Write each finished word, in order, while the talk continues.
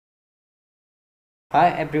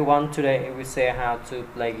Hi everyone, today I will say how to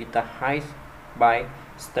play guitar high by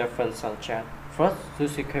Sanchez. First,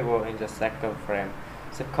 choose the keyboard in the second frame.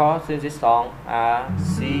 The chords in this song are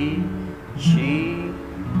C, G,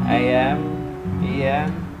 AM,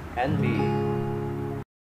 EM, and B.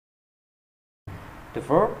 The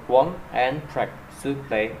verb 1 and track should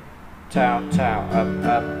play down, down, up,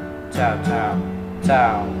 down, down,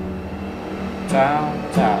 down,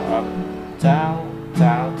 down, down, up,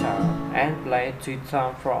 down, and play 3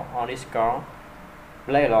 times from on this chord.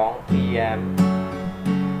 Play along EM,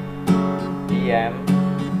 EM,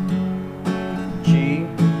 G,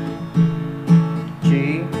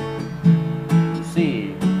 G,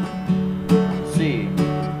 C, C,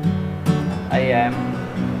 AM,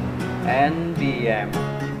 and BM.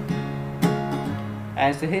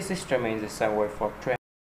 And the hit system is the same way for track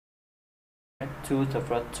 2, the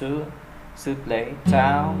first 2 should play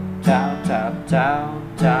down, down, down,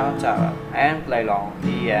 down, down, down, and play long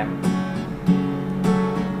EM,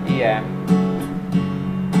 EM,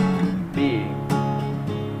 B,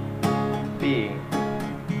 B,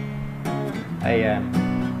 AM,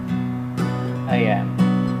 AM,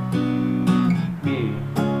 B,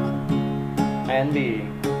 and B.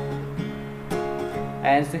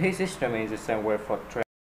 And the hit system is the same way for track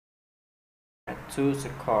 2, the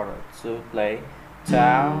chord to play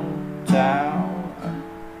down, down,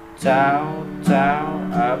 down,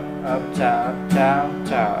 down, up, down, down,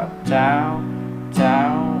 down, down,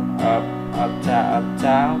 down, up,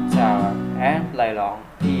 down, down, and play long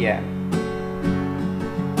EM,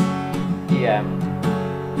 EM,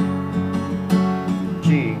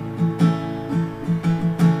 G,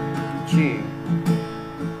 G,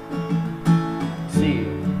 C,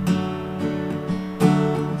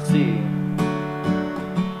 C,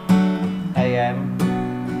 AM,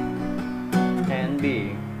 and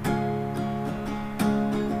B.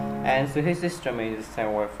 And so his system is the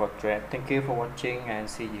same way for track. Thank you for watching and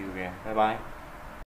see you again. Bye bye.